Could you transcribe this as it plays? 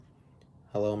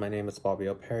Hello, my name is Bobby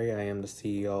O'Perry. I am the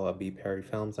CEO of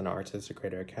BPerryFilms and Artistic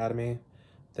Creator Academy.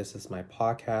 This is my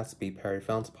podcast,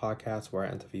 BPerryFilms Podcast, where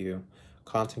I interview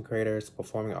content creators,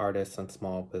 performing artists, and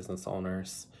small business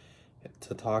owners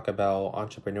to talk about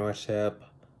entrepreneurship,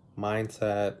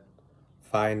 mindset,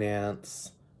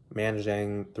 finance,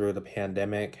 managing through the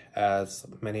pandemic, as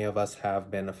many of us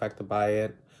have been affected by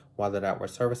it, whether that were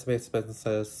service-based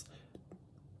businesses,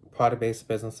 product-based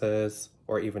businesses,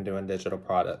 or even doing digital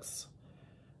products.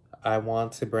 I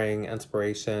want to bring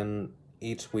inspiration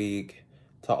each week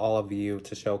to all of you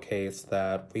to showcase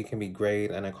that we can be great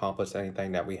and accomplish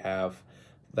anything that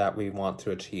we want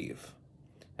to achieve.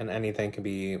 And anything can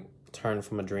be turned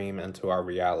from a dream into our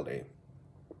reality.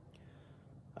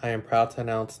 I am proud to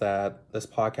announce that this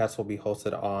podcast will be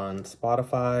hosted on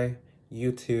Spotify,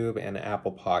 YouTube, and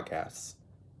Apple Podcasts.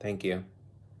 Thank you.